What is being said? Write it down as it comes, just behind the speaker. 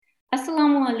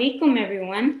Assalamu alaikum,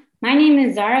 everyone. My name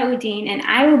is Zara Uddin, and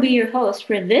I will be your host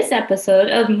for this episode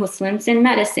of Muslims in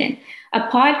Medicine, a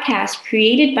podcast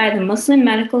created by the Muslim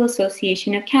Medical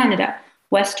Association of Canada,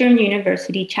 Western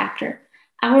University Chapter.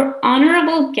 Our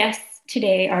honorable guests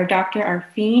today are Dr.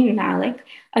 Arfeen Malik,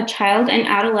 a child and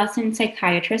adolescent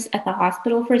psychiatrist at the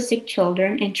Hospital for Sick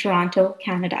Children in Toronto,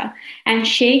 Canada, and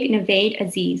Sheikh Navaid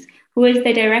Aziz, who is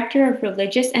the Director of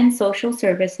Religious and Social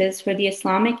Services for the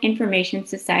Islamic Information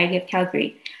Society of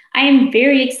Calgary. I am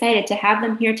very excited to have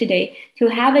them here today to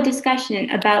have a discussion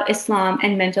about Islam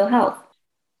and mental health.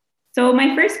 So,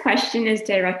 my first question is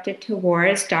directed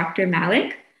towards Dr.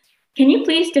 Malik. Can you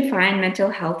please define mental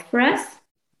health for us?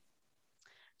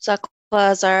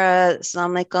 Zakwa, Zara,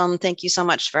 Assalamu alaikum. Thank you so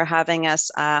much for having us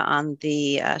on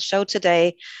the show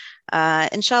today.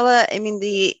 Inshallah,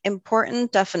 the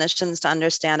important definitions to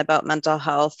understand about mental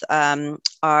health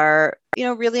are,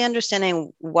 really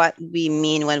understanding what we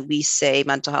mean when we say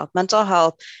mental health. Mental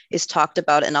health is talked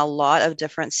about in a lot of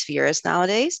different spheres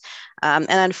nowadays. And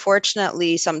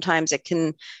unfortunately, sometimes it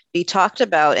can be talked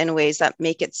about in ways that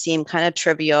make it seem kind of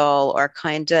trivial or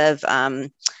kind of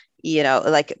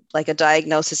like a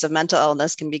diagnosis of mental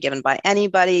illness can be given by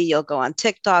anybody. You'll go on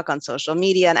TikTok, on social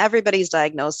media, and everybody's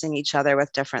diagnosing each other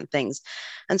with different things.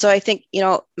 And so I think,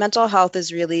 mental health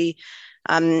is really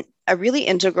a really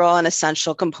integral and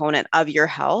essential component of your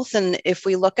health. And if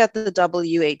we look at the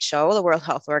WHO, the World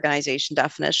Health Organization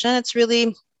definition, it's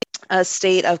really a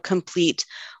state of complete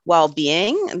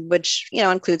well-being, which,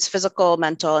 includes physical,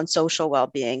 mental, and social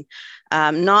well-being.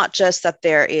 Not just that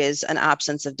there is an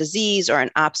absence of disease or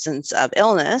an absence of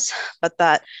illness, but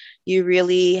that you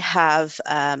really have,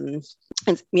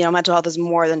 mental health is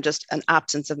more than just an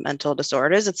absence of mental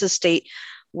disorders. It's a state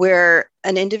where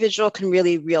an individual can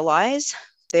really realize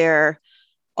their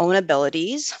own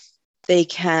abilities. They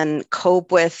can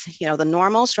cope with, the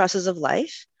normal stresses of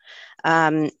life,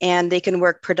 and they can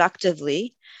work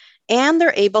productively, and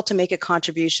they're able to make a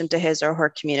contribution to his or her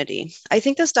community. I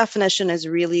think this definition is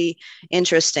really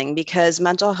interesting because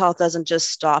mental health doesn't just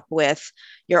stop with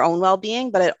your own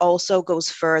well-being, but it also goes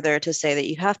further to say that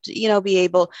you have to, be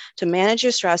able to manage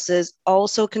your stresses,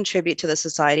 also contribute to the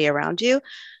society around you,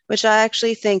 which I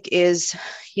actually think is,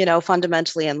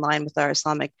 fundamentally in line with our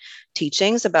Islamic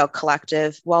teachings about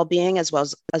collective well-being as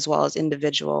well as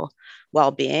individual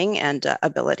well-being and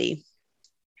ability.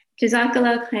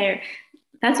 Jazakallah khair.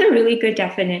 That's a really good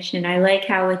definition. I like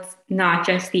how it's not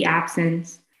just the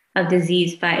absence of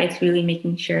disease, but it's really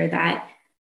making sure that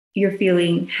you're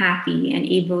feeling happy and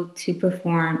able to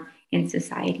perform in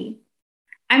society.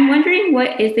 I'm wondering,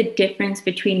 what is the difference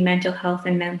between mental health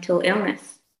and mental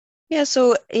illness? Yeah,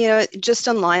 so, just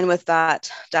in line with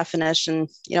that definition,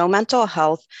 mental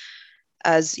health,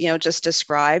 as, just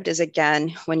described, is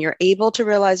again, when you're able to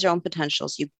realize your own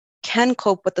potentials, you can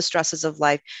cope with the stresses of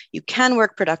life, you can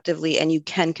work productively, and you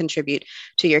can contribute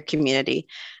to your community.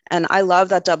 And I love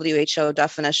that WHO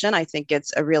definition. I think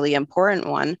it's a really important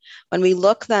one. When we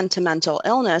look then to mental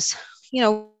illness,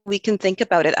 we can think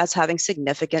about it as having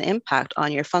significant impact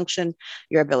on your function,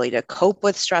 your ability to cope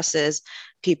with stresses,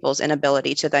 people's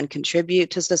inability to then contribute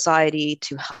to society,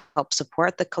 to help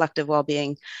support the collective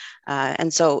well-being.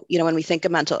 And so, when we think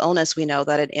of mental illness, we know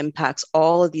that it impacts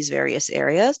all of these various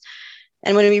areas.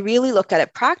 And when we really look at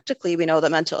it practically, we know that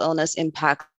mental illness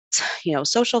impacts,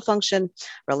 social function,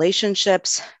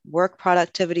 relationships, work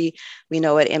productivity. We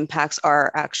know it impacts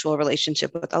our actual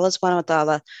relationship with Allah subhanahu wa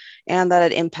ta'ala, and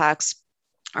that it impacts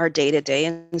our day-to-day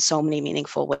in so many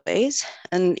meaningful ways.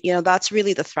 And, that's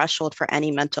really the threshold for any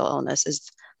mental illness, is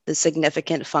the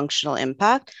significant functional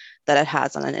impact that it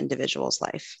has on an individual's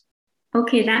life.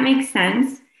 Okay, that makes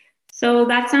sense. So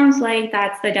that sounds like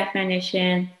that's the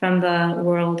definition from the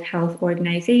World Health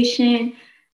Organization.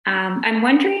 I'm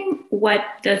wondering, what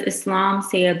does Islam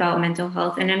say about mental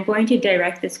health? And I'm going to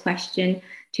direct this question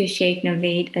to Sheikh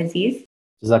Navaid Aziz.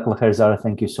 Jazakallah khair, Zara.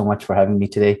 Thank you so much for having me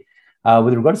today.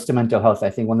 With regards to mental health, I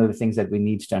think one of the things that we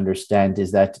need to understand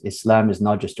is that Islam is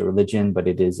not just a religion, but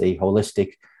it is a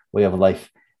holistic way of life.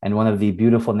 And one of the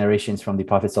beautiful narrations from the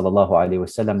Prophet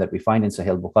ﷺ that we find in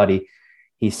Sahih Bukhari,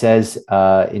 he says,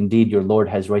 indeed, your Lord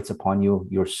has rights upon you,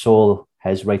 your soul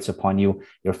has rights upon you,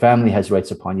 your family has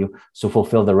rights upon you, so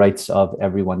fulfill the rights of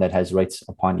everyone that has rights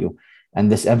upon you.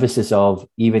 And this emphasis of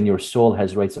even your soul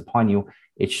has rights upon you,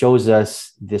 it shows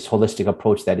us this holistic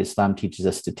approach that Islam teaches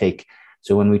us to take.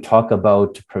 So when we talk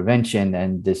about prevention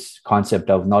and this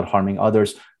concept of not harming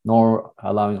others, nor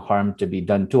allowing harm to be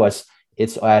done to us,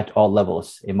 it's at all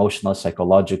levels: emotional,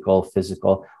 psychological,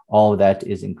 physical, all of that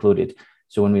is included.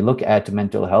 So when we look at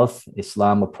mental health,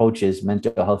 Islam approaches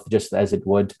mental health just as it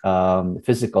would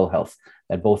physical health,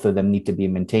 that both of them need to be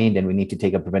maintained and we need to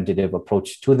take a preventative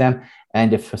approach to them.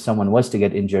 And if someone was to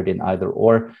get injured in either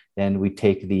or, then we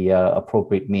take the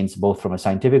appropriate means, both from a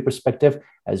scientific perspective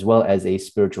as well as a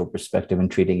spiritual perspective in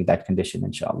treating that condition,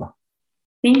 inshallah.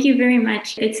 Thank you very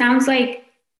much. It sounds like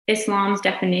Islam's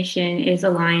definition is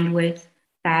aligned with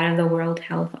that of the World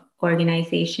Health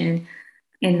Organization,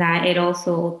 in that it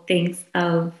also thinks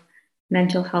of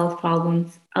mental health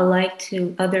problems alike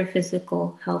to other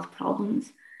physical health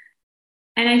problems.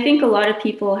 And I think a lot of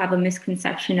people have a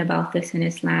misconception about this in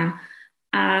Islam.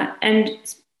 And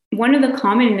one of the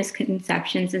common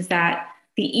misconceptions is that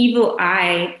the evil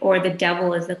eye or the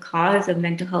devil is the cause of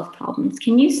mental health problems.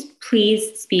 Can you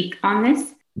please speak on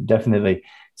this? Definitely.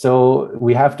 So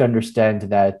we have to understand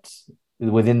that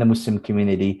within the Muslim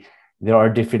community, there are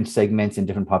different segments and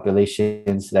different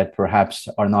populations that perhaps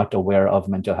are not aware of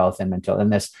mental health and mental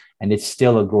illness, and it's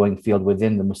still a growing field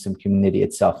within the Muslim community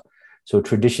itself. So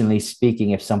traditionally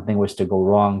speaking, if something was to go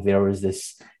wrong, there was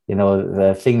this,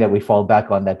 the thing that we fall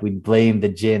back on, that we blame the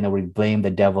jinn or we blame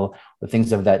the devil or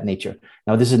things of that nature.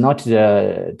 Now, this is not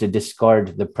to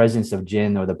discard the presence of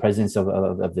jinn or the presence of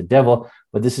the devil,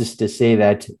 but this is to say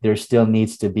that there still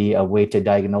needs to be a way to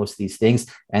diagnose these things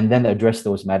and then address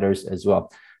those matters as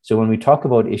well. So when we talk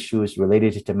about issues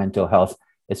related to mental health,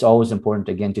 it's always important,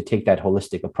 again, to take that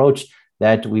holistic approach,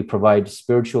 that we provide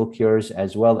spiritual cures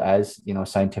as well as,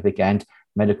 scientific and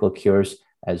medical cures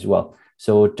as well.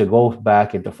 So to go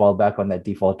back and to fall back on that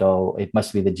default, oh, it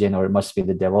must be the jinn or it must be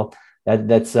the devil,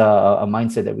 that's a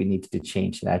mindset that we need to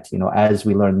change. That, as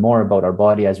we learn more about our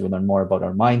body, as we learn more about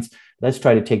our minds, let's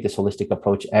try to take this holistic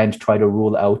approach and try to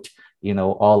rule out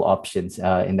all options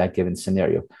in that given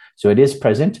scenario. So it is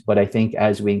present, but I think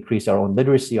as we increase our own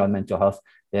literacy on mental health,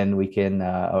 then we can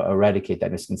eradicate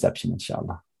that misconception,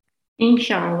 inshallah.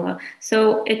 Inshallah.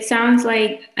 So it sounds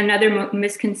like another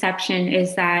misconception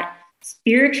is that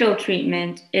spiritual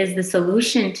treatment is the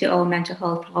solution to all mental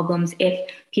health problems if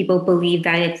people believe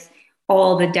that it's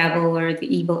all the devil or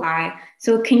the evil eye.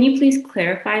 So can you please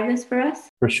clarify this for us?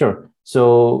 For sure.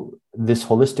 So this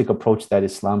holistic approach that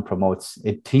Islam promotes,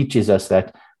 it teaches us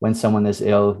that when someone is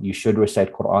ill, you should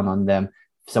recite Quran on them.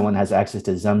 If someone has access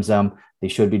to Zamzam, they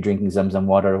should be drinking Zamzam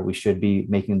water. We should be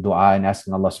making dua and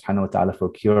asking Allah subhanahu wa ta'ala for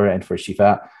cure and for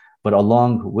shifa. But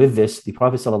along with this, the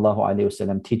Prophet sallallahu alaihi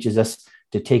wasallam teaches us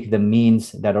to take the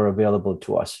means that are available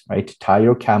to us, right? Tie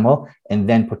your camel and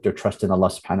then put your trust in Allah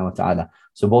subhanahu wa ta'ala.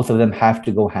 So both of them have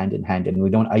to go hand in hand, and we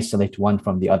don't isolate one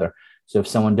from the other. So if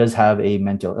someone does have a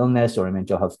mental illness or a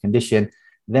mental health condition,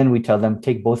 then we tell them,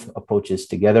 take both approaches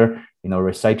together,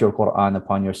 recite your Quran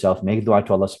upon yourself, make dua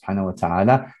to Allah subhanahu wa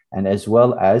ta'ala, and as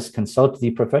well as consult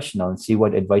the professional and see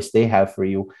what advice they have for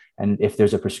you. And if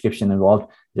there's a prescription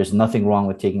involved, there's nothing wrong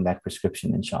with taking that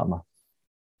prescription, inshallah.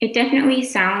 It definitely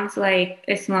sounds like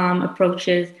Islam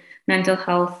approaches mental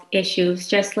health issues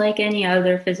just like any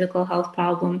other physical health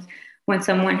problems. When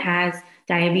someone has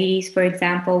diabetes, for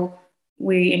example,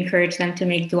 we encourage them to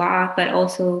make dua, but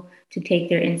also to take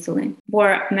their insulin.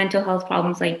 For mental health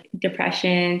problems like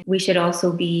depression, we should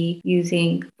also be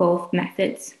using both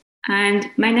methods. And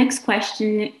my next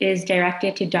question is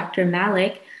directed to Dr.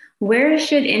 Malik. Where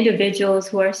should individuals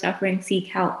who are suffering seek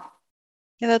help?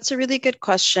 Yeah, that's a really good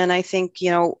question. I think,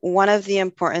 one of the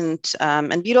important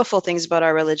and beautiful things about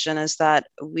our religion is that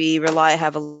we rely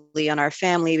heavily on our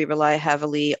family. We rely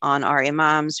heavily on our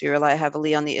imams. We rely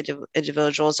heavily on the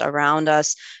individuals around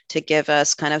us to give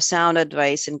us kind of sound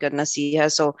advice and good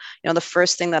nasiha. So, the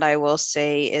first thing that I will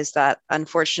say is that,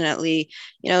 unfortunately,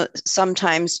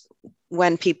 sometimes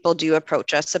when people do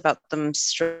approach us about them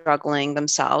struggling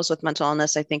themselves with mental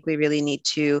illness, I think we really need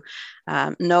to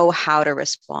know how to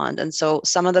respond. And so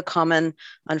some of the common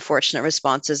unfortunate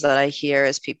responses that I hear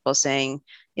is people saying,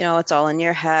 it's all in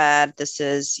your head. This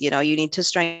is, you need to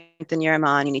strengthen your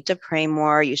iman. You need to pray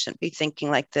more. You shouldn't be thinking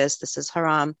like this. This is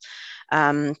haram.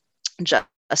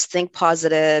 Just think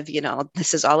positive.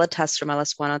 This is all a test from Allah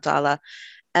subhanahu wa ta'ala.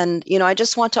 And, I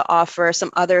just want to offer some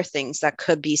other things that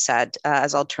could be said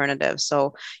as alternatives.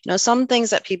 So, some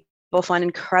things that people find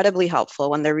incredibly helpful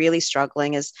when they're really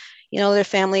struggling is, their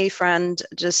family friend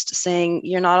just saying,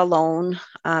 you're not alone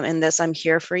in this. I'm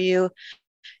here for you.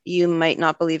 You might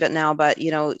not believe it now, but,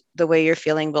 the way you're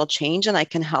feeling will change and I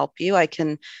can help you. I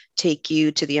can take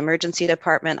you to the emergency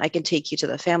department. I can take you to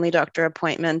the family doctor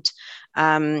appointment.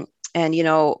 And,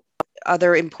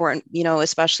 other important,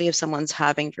 especially if someone's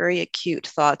having very acute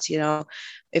thoughts,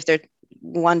 if they're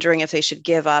wondering if they should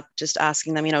give up, just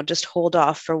asking them, just hold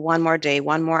off for one more day,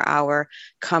 one more hour,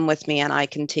 come with me and I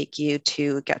can take you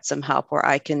to get some help, or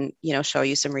I can, show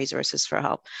you some resources for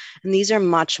help. And these are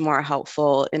much more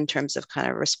helpful in terms of kind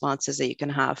of responses that you can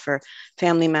have for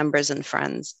family members and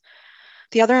friends.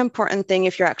 The other important thing,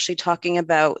 if you're actually talking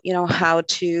about, how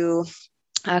to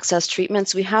access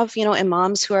treatments, we have,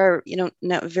 imams who are,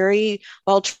 very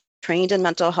well trained in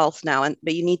mental health now,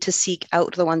 but you need to seek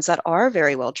out the ones that are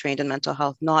very well trained in mental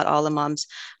health. Not all imams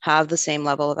have the same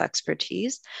level of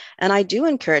expertise. And I do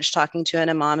encourage talking to an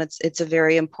imam. It's a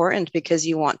very important, because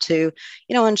you want to,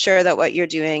 ensure that what you're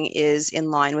doing is in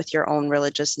line with your own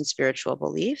religious and spiritual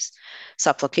beliefs.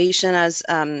 Supplication, as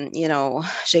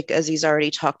Sheikh Aziz already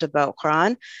talked about,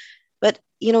 Quran. But,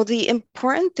 the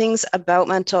important things about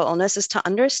mental illness is to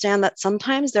understand that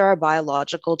sometimes there are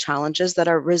biological challenges that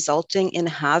are resulting in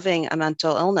having a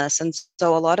mental illness. And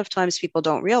so a lot of times people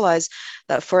don't realize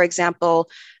that, for example,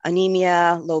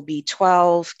 anemia, low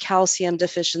B12, calcium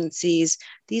deficiencies,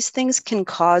 these things can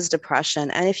cause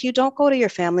depression. And if you don't go to your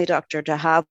family doctor to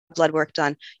have blood work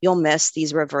done, you'll miss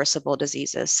these reversible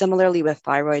diseases. Similarly with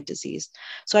thyroid disease.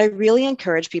 So I really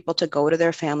encourage people to go to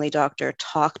their family doctor,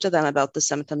 talk to them about the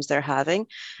symptoms they're having,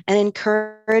 and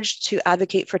encourage to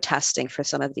advocate for testing for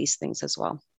some of these things as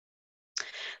well.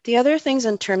 The other things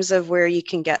in terms of where you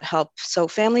can get help. So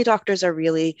family doctors are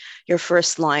really your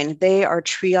first line. They are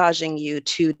triaging you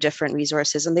to different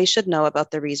resources, and they should know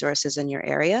about the resources in your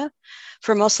area.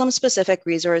 For Muslim-specific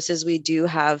resources, we do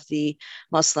have the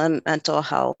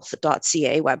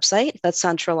muslimmentalhealth.ca website that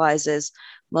centralizes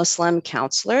Muslim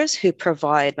counselors who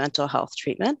provide mental health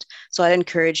treatment. So I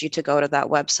encourage you to go to that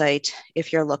website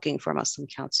if you're looking for Muslim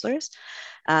counselors.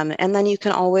 And then you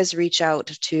can always reach out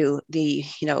to the,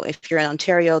 if you're in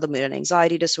Ontario, the Mood and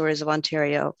Anxiety Disorders of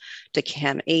Ontario, to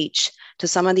CAMH, to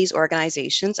some of these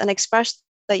organizations, and express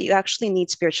that you actually need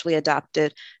spiritually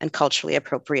adapted and culturally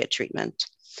appropriate treatment.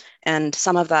 And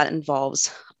some of that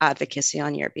involves advocacy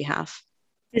on your behalf.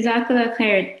 Jazakallah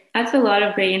khair. That's a lot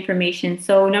of great information.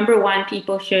 So number one,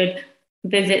 people should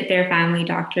visit their family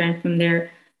doctor, and from there,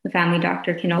 the family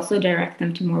doctor can also direct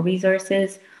them to more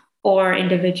resources, or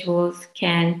individuals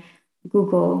can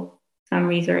Google some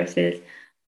resources.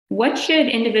 What should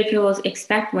individuals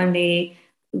expect when they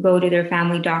go to their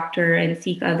family doctor and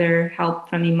seek other help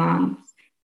from imams?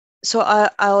 So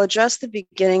I'll address the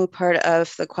beginning part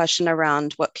of the question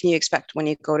around what can you expect when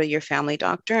you go to your family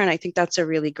doctor. And I think that's a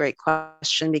really great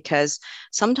question, because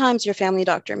sometimes your family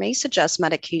doctor may suggest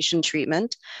medication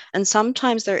treatment, and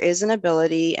sometimes there is an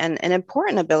ability, and an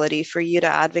important ability, for you to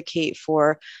advocate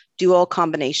for dual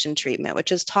combination treatment,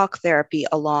 which is talk therapy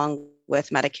along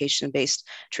with medication-based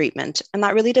treatment. And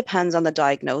that really depends on the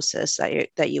diagnosis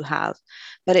that you have.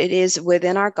 But it is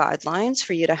within our guidelines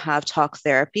for you to have talk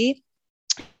therapy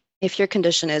if your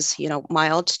condition is,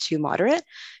 mild to moderate.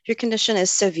 If your condition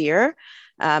is severe,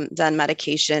 then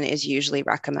medication is usually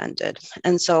recommended.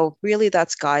 And so really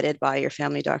that's guided by your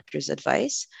family doctor's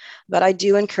advice. But I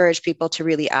do encourage people to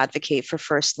really advocate for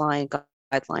first-line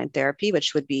guideline therapy,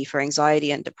 which would be for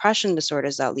anxiety and depression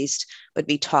disorders, at least, would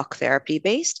be talk therapy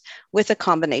based, with a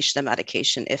combination of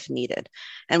medication if needed.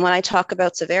 And when I talk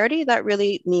about severity, that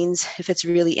really means if it's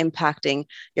really impacting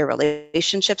your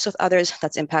relationships with others,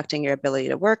 that's impacting your ability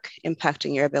to work,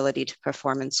 impacting your ability to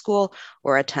perform in school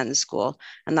or attend school.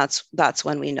 And that's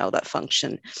when we know that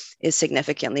function is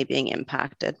significantly being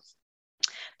impacted.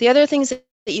 The other things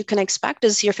that you can expect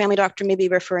is your family doctor may be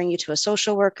referring you to a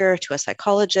social worker, to a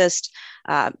psychologist.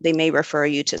 They may refer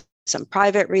you to some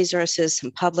private resources,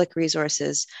 some public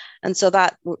resources. And so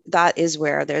that is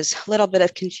where there's a little bit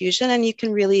of confusion, and you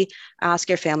can really ask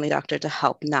your family doctor to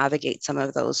help navigate some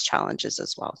of those challenges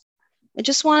as well. I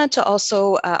just wanted to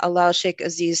also allow Sheikh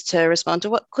Aziz to respond to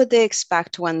what could they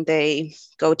expect when they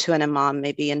go to an imam,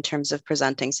 maybe in terms of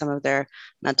presenting some of their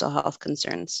mental health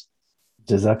concerns.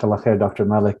 Jazakallah khair, Dr.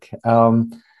 Malik.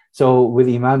 So with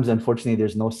imams, unfortunately,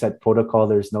 there's no set protocol.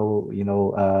 There's no,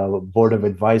 board of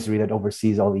advisory that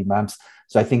oversees all imams.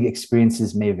 So I think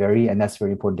experiences may vary, and that's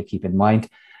very important to keep in mind.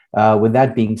 With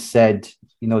that being said,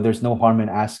 there's no harm in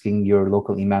asking your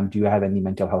local imam, do you have any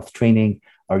mental health training?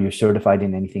 Are you certified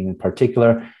in anything in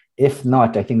particular? If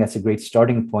not, I think that's a great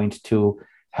starting point to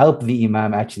help the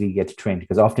imam actually get trained,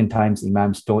 because oftentimes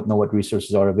imams don't know what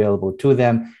resources are available to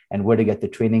them and where to get the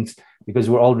trainings, because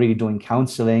we're already doing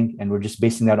counseling and we're just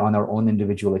basing that on our own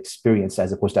individual experience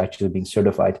as opposed to actually being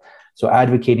certified. So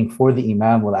advocating for the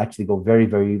imam will actually go very,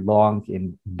 very long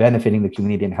in benefiting the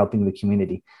community and helping the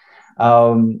community.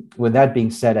 With that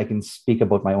being said, I can speak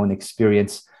about my own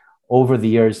experience. over the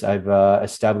years, I've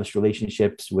established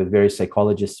relationships with various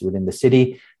psychologists within the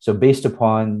city. So based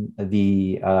upon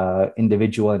the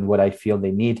individual and what I feel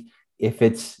they need, if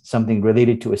it's something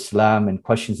related to Islam and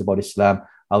questions about Islam,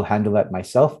 I'll handle that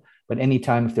myself. But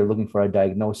anytime if they're looking for a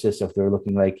diagnosis, if they're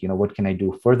looking like, what can I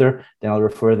do further, then I'll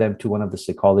refer them to one of the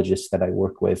psychologists that I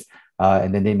work with.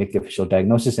 And then they make the official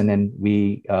diagnosis, and then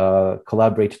we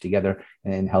collaborate together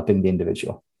in helping the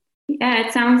individual. Yeah,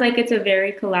 it sounds like it's a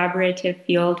very collaborative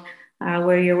field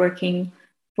where you're working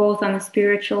both on the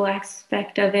spiritual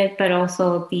aspect of it, but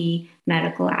also the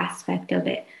medical aspect of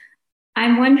it.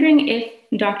 I'm wondering if,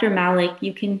 Dr. Malik,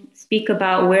 you can speak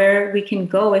about where we can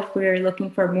go if we're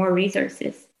looking for more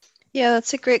resources. Yeah,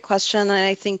 that's a great question. And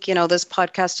I think, this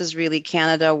podcast is really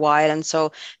Canada-wide, and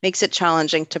so makes it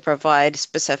challenging to provide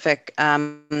specific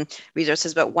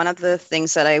resources. But one of the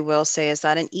things that I will say is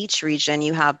that in each region,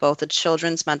 you have both a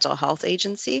children's mental health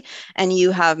agency and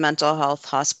you have mental health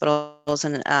hospitals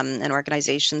and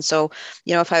organizations. So,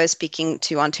 if I was speaking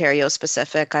to Ontario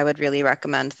specific, I would really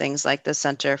recommend things like the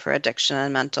Centre for Addiction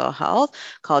and Mental Health,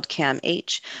 called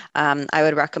CAMH. I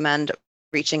would recommend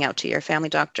reaching out to your family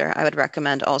doctor. I would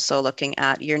recommend also looking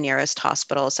at your nearest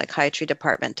hospital psychiatry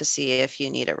department to see if you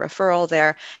need a referral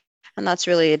there. And that's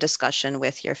really a discussion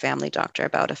with your family doctor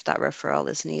about if that referral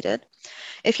is needed.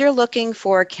 If you're looking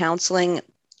for counseling,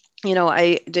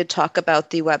 I did talk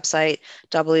about the website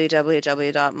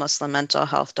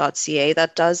www.muslimmentalhealth.ca.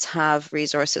 That does have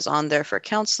resources on there for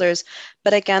counselors.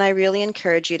 But again, I really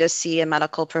encourage you to see a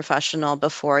medical professional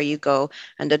before you go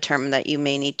and determine that you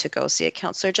may need to go see a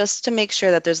counselor, just to make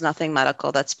sure that there's nothing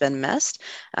medical that's been missed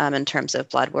in terms of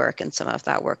blood work and some of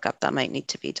that workup that might need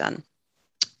to be done.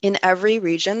 In every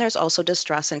region, there's also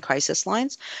distress and crisis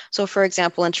lines. So for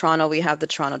example, in Toronto, we have the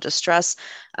Toronto Distress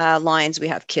lines. We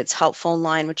have Kids Help Phone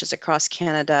line, which is across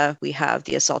Canada. We have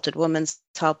the Assaulted Women's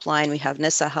Helpline. We have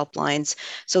NISA helplines.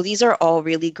 So these are all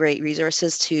really great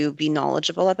resources to be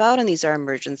knowledgeable about. And these are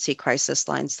emergency crisis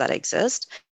lines that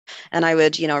exist. And I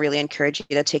would, really encourage you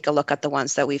to take a look at the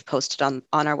ones that we've posted on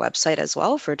our website as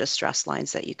well for distress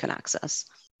lines that you can access.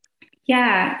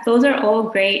 Yeah, those are all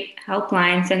great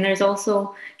helplines. And there's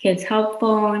also Kids Help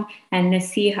Phone and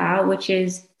Nasiha, which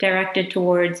is directed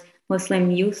towards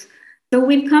Muslim youth. So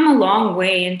we've come a long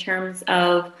way in terms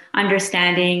of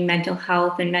understanding mental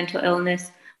health and mental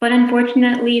illness. But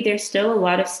unfortunately, there's still a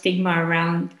lot of stigma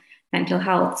around mental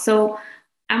health. So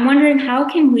I'm wondering, how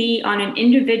can we, on an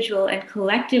individual and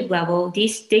collective level,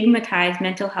 destigmatize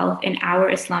mental health in our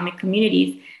Islamic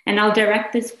communities? And I'll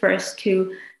direct this first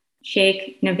to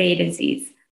Sheikh Navaid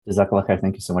Aziz. Jazakallah khair.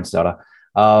 Thank you so much, Zara.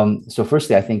 So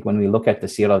firstly, I think when we look at the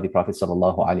seerah of the Prophet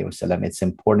sallallahu alaihi wasallam, it's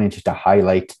important to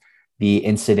highlight the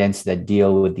incidents that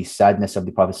deal with the sadness of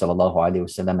the Prophet sallallahu alaihi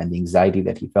wasallam and the anxiety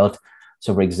that he felt.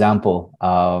 So for example,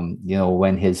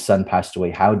 when his son passed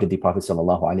away, how did the Prophet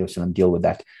sallallahu alaihi wasallam deal with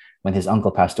that? When his uncle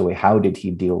passed away, how did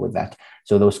he deal with that?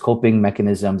 So those coping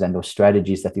mechanisms and those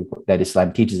strategies that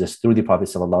Islam teaches us through the Prophet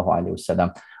sallallahu alaihi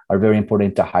wasallam are very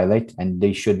important to highlight, and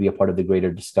they should be a part of the greater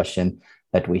discussion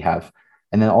that we have.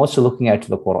 And then also looking at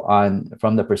the Quran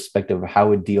from the perspective of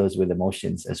how it deals with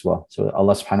emotions as well. So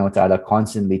Allah subhanahu wa ta'ala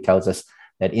constantly tells us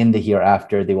that in the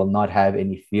hereafter, they will not have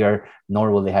any fear,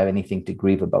 nor will they have anything to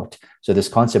grieve about. So this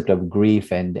concept of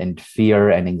grief and fear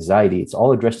and anxiety, it's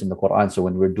all addressed in the Quran. So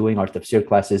when we're doing our tafsir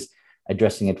classes,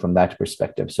 addressing it from that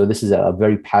perspective. So this is a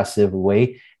very passive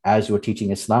way. As we're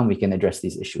teaching Islam, we can address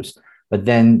these issues. But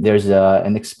then there's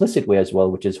an explicit way as well,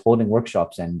 which is holding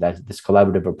workshops and this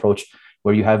collaborative approach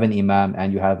where you have an imam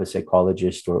and you have a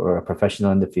psychologist or a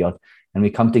professional in the field, and we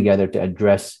come together to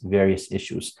address various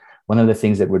issues. One of the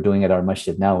things that we're doing at our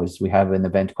masjid now is we have an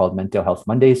event called Mental Health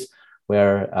Mondays,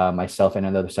 where myself and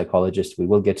another psychologist, we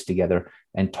will get together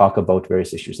and talk about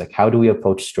various issues, like how do we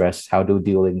approach stress, how do we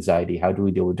deal with anxiety, how do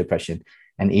we deal with depression,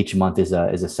 and each month is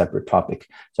a separate topic.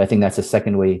 So I think that's a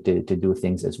second way to do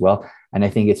things as well. And I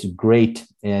think it's great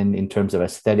in terms of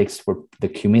aesthetics for the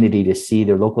community to see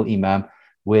their local imam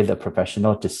with a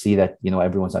professional, to see that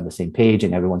everyone's on the same page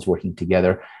and everyone's working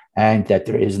together, and that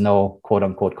there is no quote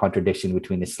unquote contradiction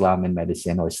between Islam and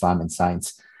medicine or Islam and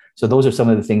science. So those are some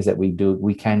of the things that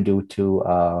we can do to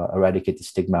eradicate the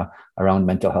stigma around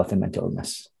mental health and mental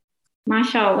illness.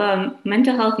 MashaAllah,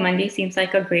 Mental Health Monday seems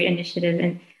like a great initiative,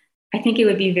 and I think it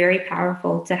would be very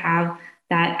powerful to have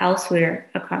that elsewhere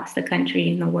across the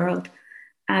country and the world.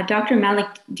 Dr. Malik,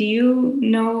 do you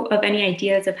know of any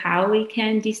ideas of how we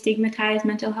can destigmatize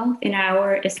mental health in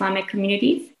our Islamic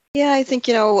communities? Yeah, I think,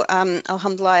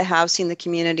 alhamdulillah, I have seen the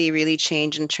community really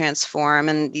change and transform.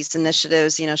 And these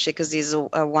initiatives, Sheikh Aziz is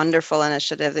a wonderful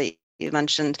initiative that you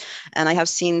mentioned. And I have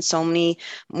seen so many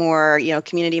more,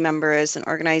 community members and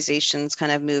organizations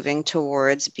kind of moving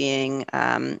towards being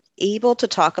able to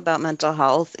talk about mental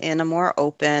health in a more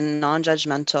open,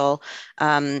 non-judgmental,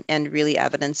 and really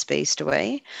evidence-based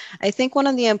way. I think one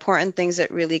of the important things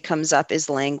that really comes up is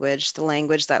language, the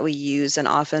language that we use, and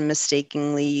often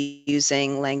mistakenly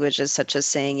using languages such as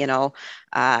saying,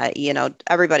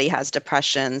 everybody has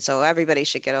depression, so everybody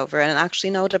should get over it. And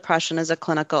actually, no, depression is a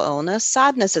clinical illness.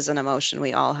 Sadness is an emotion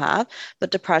we all have,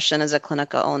 but depression is a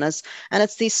clinical illness. And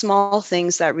it's these small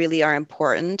things that really are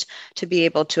important to be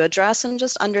able to address and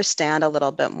just understand a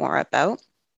little bit more about.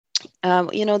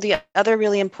 The other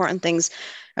really important things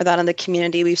are that in the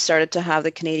community, we've started to have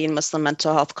the Canadian Muslim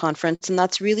Mental Health Conference, and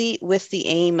that's really with the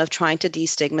aim of trying to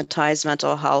destigmatize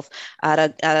mental health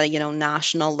at a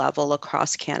national level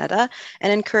across Canada,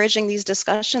 and encouraging these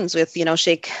discussions with,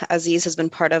 Sheikh Aziz has been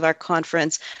part of our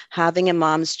conference, having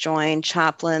imams join,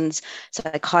 chaplains,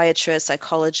 psychiatrists,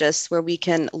 psychologists, where we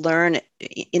can learn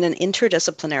in an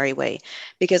interdisciplinary way,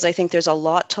 because I think there's a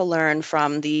lot to learn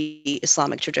from the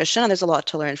Islamic tradition, and there's a lot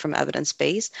to learn from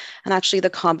evidence-based, and actually the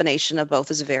combination of both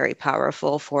is very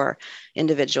powerful for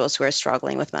individuals who are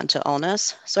struggling with mental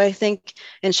illness. So I think,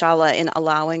 inshallah, in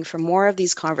allowing for more of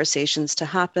these conversations to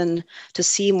happen, to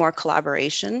see more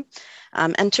collaboration,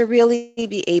 and to really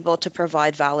be able to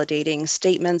provide validating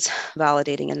statements,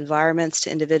 validating environments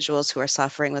to individuals who are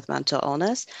suffering with mental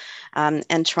illness,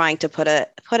 and trying to put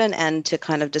an end to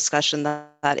kind of discussion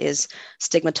that is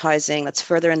stigmatizing, that's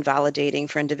further invalidating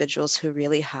for individuals who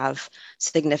really have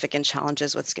significant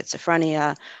challenges with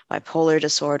schizophrenia, bipolar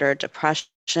disorder, depression,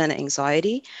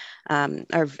 anxiety,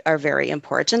 are very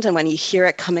important. And when you hear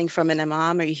it coming from an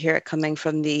imam, or you hear it coming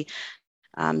from the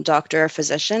doctor or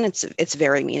physician, it's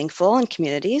very meaningful in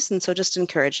communities. And so just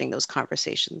encouraging those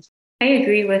conversations. I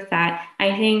agree with that.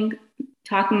 I think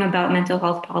talking about mental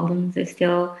health problems is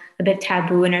still a bit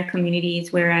taboo in our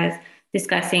communities, whereas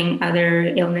discussing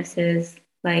other illnesses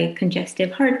like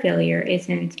congestive heart failure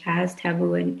isn't as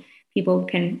taboo, and people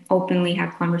can openly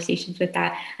have conversations with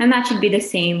that. And that should be the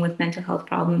same with mental health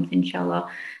problems,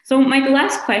 inshallah. So my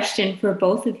last question for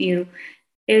both of you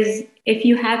is if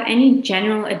you have any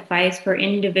general advice for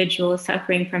individuals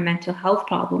suffering from mental health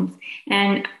problems.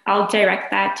 And I'll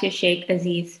direct that to Sheikh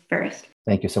Aziz first.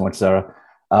 Thank you so much, Zara.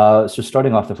 So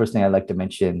starting off, the first thing I'd like to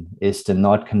mention is to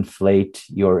not conflate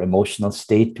your emotional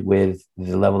state with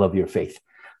the level of your faith.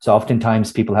 So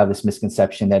oftentimes people have this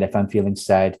misconception that if I'm feeling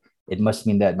sad, it must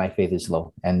mean that my faith is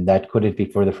low, and that couldn't be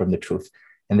further from the truth.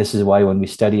 And this is why when we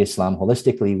study Islam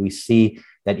holistically, we see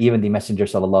that even the Messenger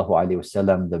sallallahu alaihi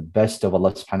wasallam, the best of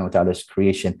Allah subhanahu wa ta'ala's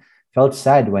creation, felt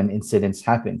sad when incidents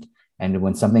happened. And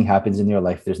when something happens in your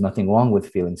life, there's nothing wrong with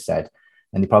feeling sad.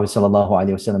 And the Prophet sallallahu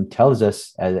alaihi wasallam tells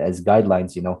us as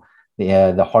guidelines,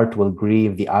 the heart will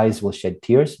grieve, the eyes will shed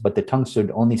tears, but the tongue should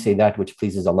only say that which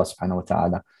pleases Allah subhanahu wa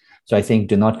ta'ala. So I think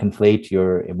do not conflate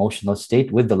your emotional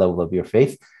state with the level of your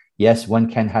faith. Yes, one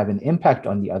can have an impact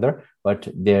on the other, but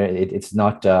it's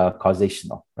not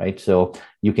causational, right? So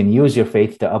you can use your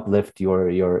faith to uplift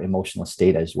your emotional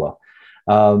state as well.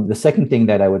 The second thing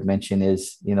that I would mention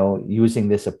is, using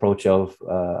this approach of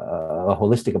a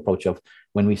holistic approach of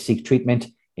when we seek treatment,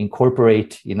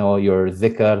 incorporate, your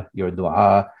dhikr, your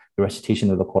dua, your recitation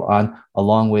of the Quran,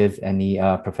 along with any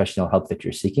professional help that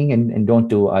you're seeking, and don't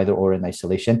do either or in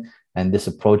isolation. And this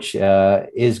approach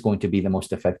is going to be the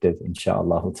most effective,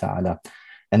 inshallah ta'ala.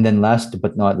 And then last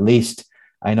but not least,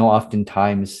 I know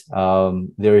oftentimes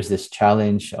there is this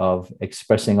challenge of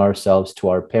expressing ourselves to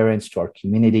our parents, to our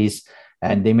communities,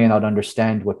 and they may not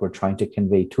understand what we're trying to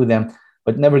convey to them,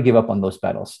 but never give up on those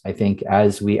battles. I think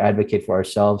as we advocate for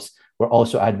ourselves, we're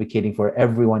also advocating for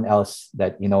everyone else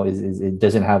that,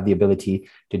 doesn't have the ability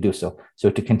to do so. So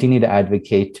to continue to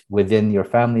advocate within your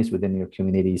families, within your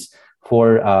communities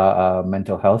for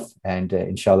mental health, and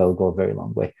inshallah will go a very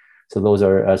long way. So those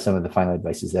are some of the final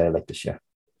advices that I'd like to share.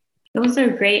 Those are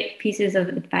great pieces of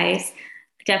advice.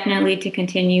 Definitely to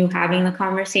continue having the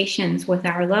conversations with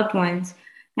our loved ones,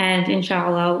 and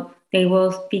inshallah, they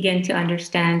will begin to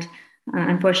understand.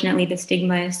 Unfortunately, the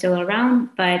stigma is still around,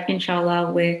 but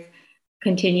inshallah, with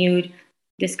continued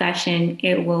discussion,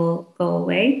 it will go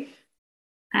away.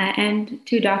 And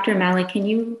to Dr. Malik, can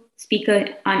you speak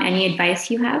on any advice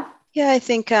you have? Yeah, I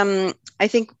think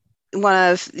one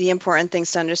of the important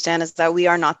things to understand is that we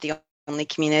are not the only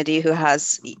community who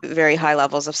has very high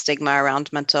levels of stigma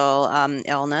around mental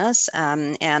illness.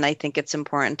 And I think it's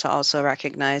important to also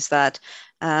recognize that,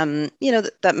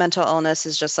 that mental illness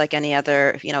is just like any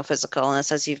other, physical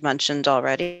illness, as you've mentioned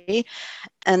already.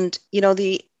 And,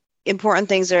 important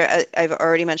things are, I've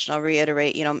already mentioned, I'll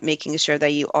reiterate, making sure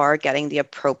that you are getting the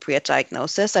appropriate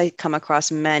diagnosis. I come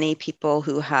across many people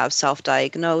who have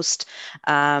self-diagnosed,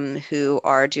 who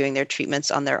are doing their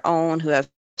treatments on their own, who have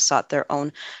sought their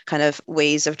own kind of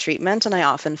ways of treatment. And I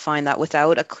often find that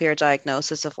without a clear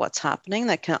diagnosis of what's happening,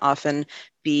 that can often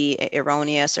be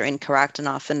erroneous or incorrect, and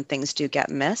often things do get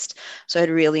missed. So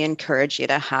I'd really encourage you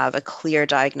to have a clear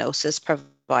diagnosis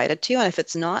provided to you. And if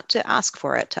it's not, to ask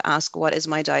for it, to ask, what is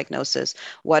my diagnosis?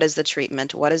 What is the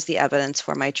treatment? What is the evidence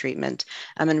for my treatment?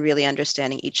 And really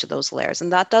understanding each of those layers.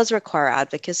 And that does require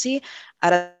advocacy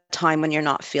at a time when you're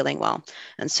not feeling well.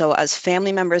 And so as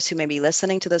family members who may be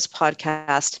listening to this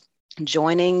podcast,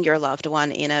 joining your loved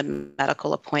one in a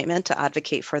medical appointment to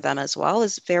advocate for them as well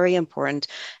is very important.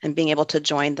 And being able to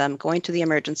join them, going to the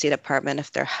emergency department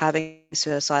if they're having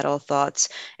suicidal thoughts,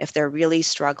 if they're really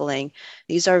struggling,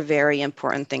 these are very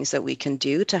important things that we can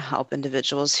do to help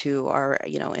individuals who are,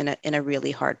 in a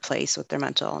really hard place with their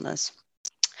mental illness.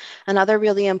 Another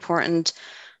really important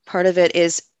part of it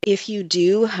is, if you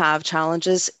do have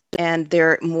challenges and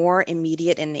they're more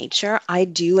immediate in nature, I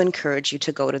do encourage you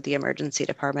to go to the emergency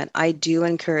department. I do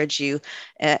encourage you,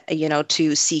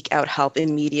 to seek out help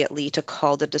immediately, to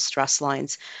call the distress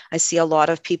lines. I see a lot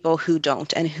of people who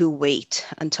don't, and who wait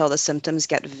until the symptoms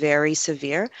get very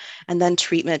severe, and then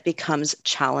treatment becomes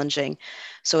challenging.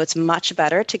 So it's much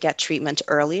better to get treatment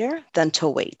earlier than to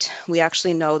wait. We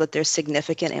actually know that there's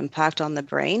significant impact on the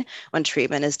brain when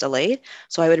treatment is delayed.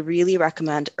 So I would really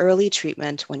recommend early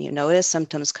treatment when you notice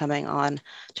symptoms coming on,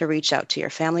 to reach out to your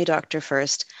family doctor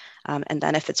first. And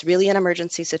then if it's really an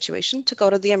emergency situation, to go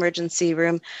to the emergency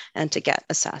room and to get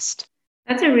assessed.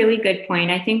 That's a really good point.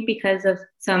 I think because of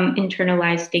some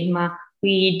internalized stigma,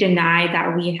 we deny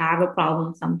that we have a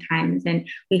problem sometimes, and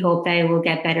we hope that it will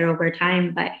get better over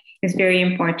time. But it's very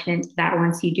important that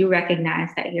once you do recognize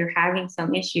that you're having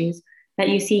some issues, that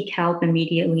you seek help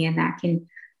immediately, and that can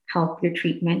help your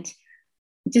treatment.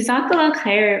 Jazakallah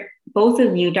khair, both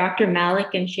of you, Dr.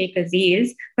 Malik and Sheikh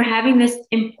Aziz, for having this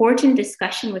important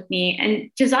discussion with me.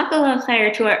 And Jazakallah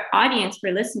khair to our audience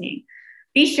for listening.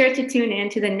 Be sure to tune in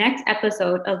to the next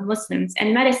episode of Muslims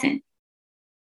and Medicine.